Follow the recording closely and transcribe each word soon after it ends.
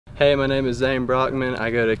Hey, my name is Zane Brockman.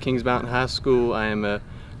 I go to Kings Mountain High School. I am a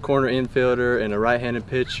corner infielder and a right-handed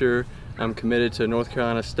pitcher. I'm committed to North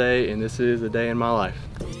Carolina State, and this is a day in my life.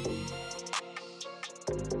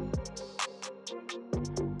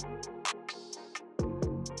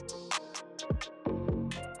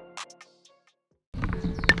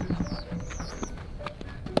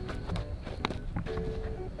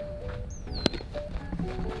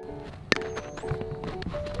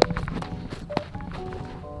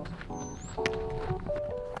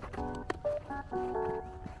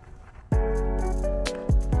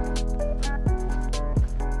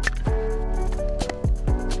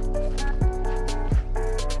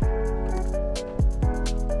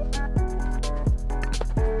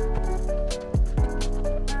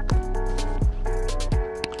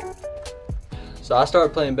 So I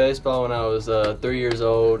started playing baseball when I was 3 years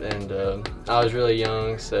old, and I was really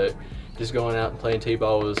young, so just going out and playing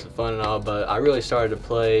t-ball was fun and all, but I really started to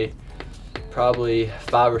play probably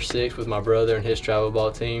 5 or 6 with my brother and his travel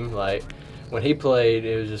ball team. Like, when he played,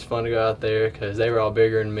 it was just fun to go out there because they were all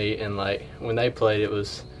bigger than me, and like when they played, it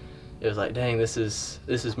was like, dang, this is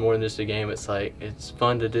more than just a game. It's like, it's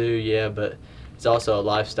fun to do, yeah, but it's also a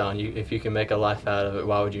lifestyle, and if you can make a life out of it,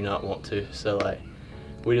 why would you not want to? So like,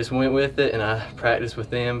 we just went with it, and I practiced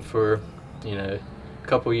with them for, a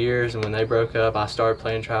couple years, and when they broke up, I started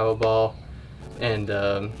playing travel ball, and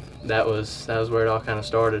that was where it all kind of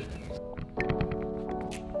started.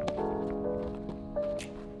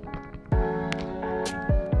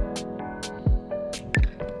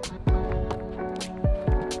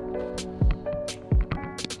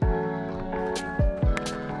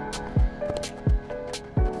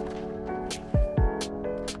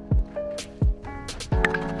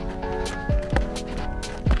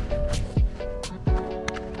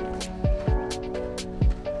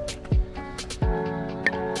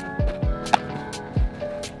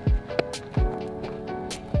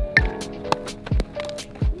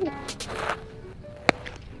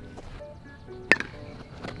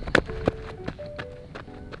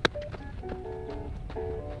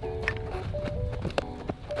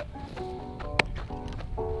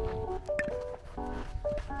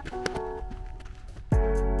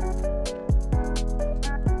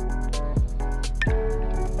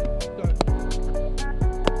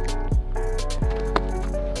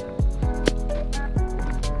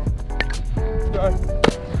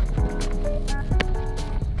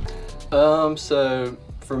 So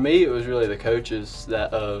for me, it was really the coaches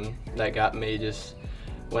that that got me. Just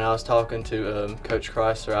when I was talking to Coach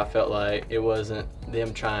Chrysler, I felt like it wasn't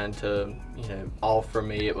them trying to offer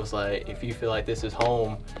me. It was like, if you feel like this is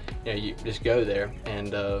home, you just go there.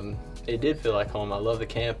 And it did feel like home. I love the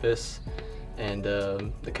campus, and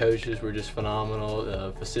the coaches were just phenomenal.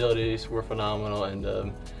 The facilities were phenomenal,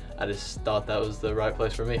 and I just thought that was the right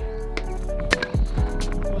place for me.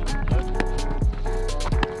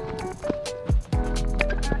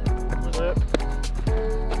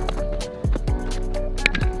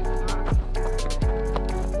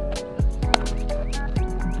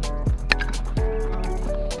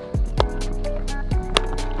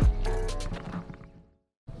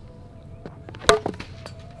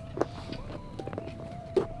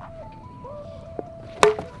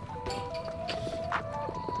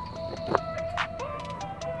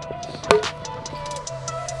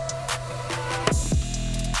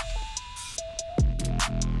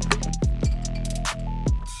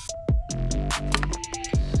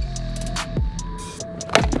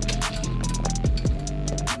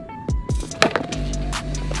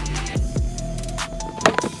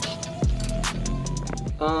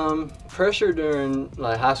 Pressure during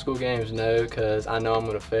like high school games, no, because I know I'm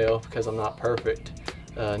going to fail because I'm not perfect.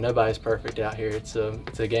 Nobody's perfect out here. It's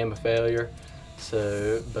a game of failure.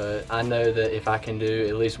 So, but I know that if I can do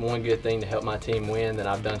at least one good thing to help my team win, then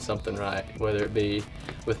I've done something right. Whether it be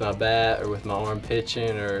with my bat or with my arm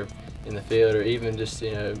pitching or in the field, or even just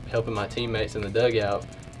helping my teammates in the dugout.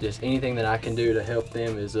 Just anything that I can do to help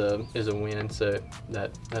them is a win. So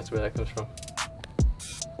that's where that comes from.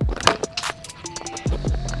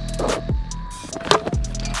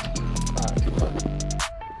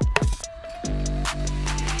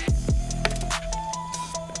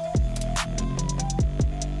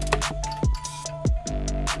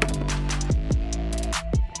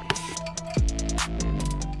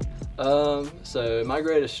 So my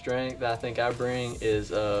greatest strength I think I bring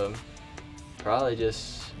is probably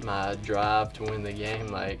just my drive to win the game,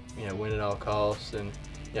 like win at all costs, and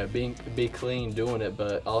be clean doing it,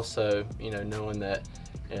 but also knowing that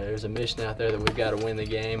there's a mission out there that we've got to win the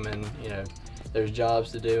game, and there's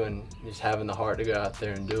jobs to do, and just having the heart to go out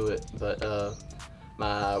there and do it. But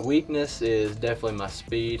My weakness is definitely my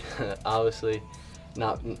speed. Obviously,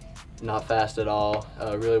 not fast at all.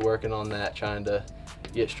 Really working on that, trying to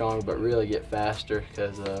get stronger, but really get faster.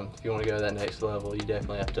 Because if you want to go to that next level, you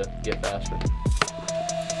definitely have to get faster.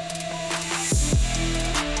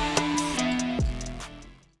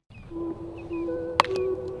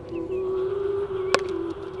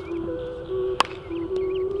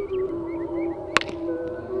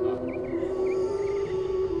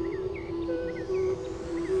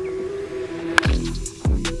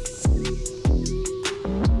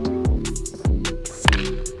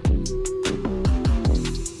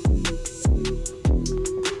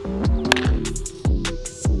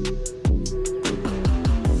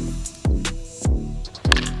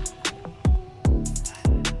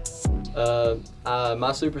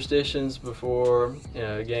 My superstitions before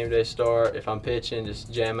game day start: if I'm pitching,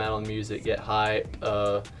 just jam out on music, get hype,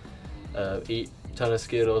 eat a ton of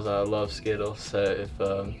Skittles. I love Skittles, so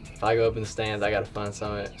if I go up in the stands, I gotta find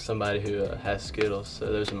somebody who has Skittles. So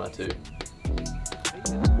those are my two.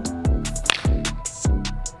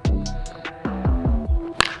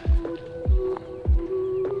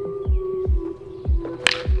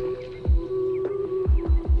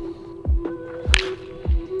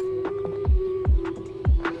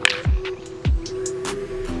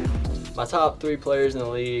 My top 3 players in the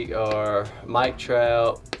league are Mike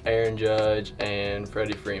Trout, Aaron Judge, and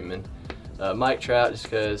Freddie Freeman. Mike Trout just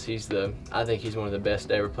because I think he's one of the best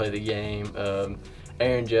to ever play the game.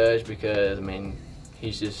 Aaron Judge because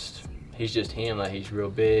he's just him. Like, he's real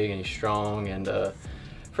big and he's strong. And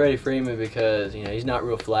Freddie Freeman because he's not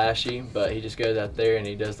real flashy, but he just goes out there and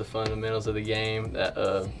he does the fundamentals of the game that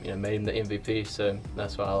made him the MVP. So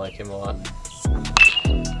that's why I like him a lot.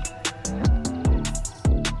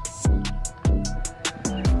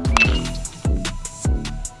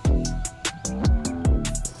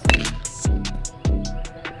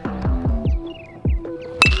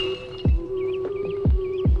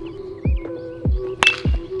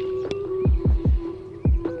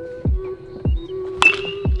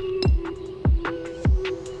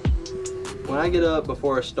 When I get up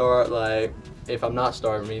before a start, like if I'm not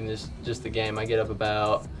starting, meaning just the game, I get up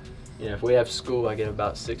about, if we have school, I get up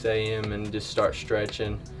about 6 a.m. and just start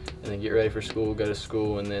stretching and then get ready for school, go to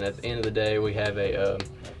school, and then at the end of the day we have a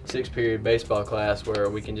 6-period baseball class where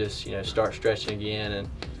we can just start stretching again. And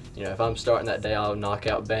if I'm starting that day, I'll knock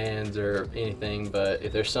out bands or anything, but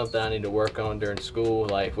if there's something I need to work on during school,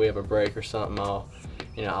 like if we have a break or something,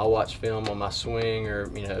 I'll watch film on my swing, or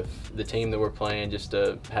the team that we're playing, just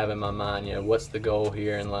to have in my mind what's the goal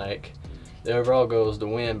here, and like the overall goal is to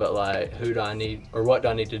win, but like who do I need, or what do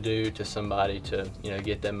I need to do to somebody to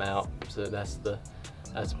get them out. So that's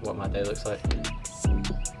what my day looks like.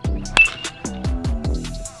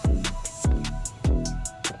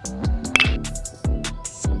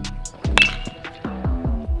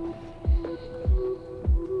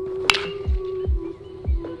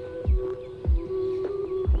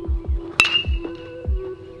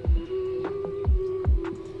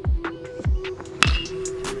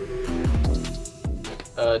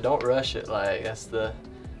 Don't rush it. Like,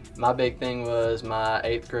 my big thing was my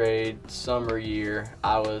 8th grade summer year.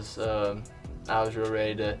 I was real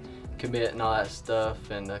ready to commit and all that stuff,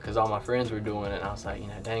 and because all my friends were doing it, and I was like,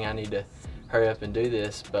 dang, I need to hurry up and do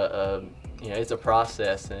this. But it's a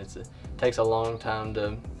process, and it takes a long time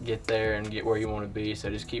to get there and get where you want to be. So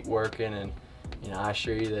just keep working, and I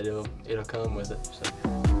assure you that it'll come with it. So.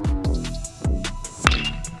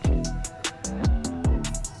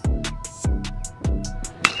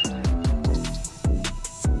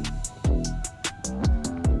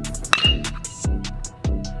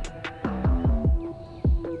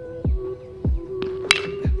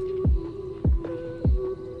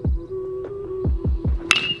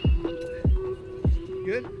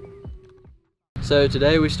 So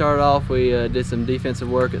today we started off, we did some defensive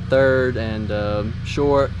work at third and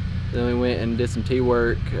short. Then we went and did some tee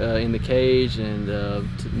work in the cage, and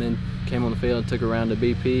then came on the field and took a round to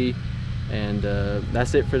BP. And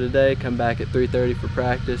that's it for today. Come back at 3:30 for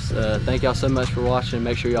practice. Thank y'all so much for watching.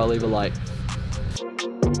 Make sure y'all leave a like.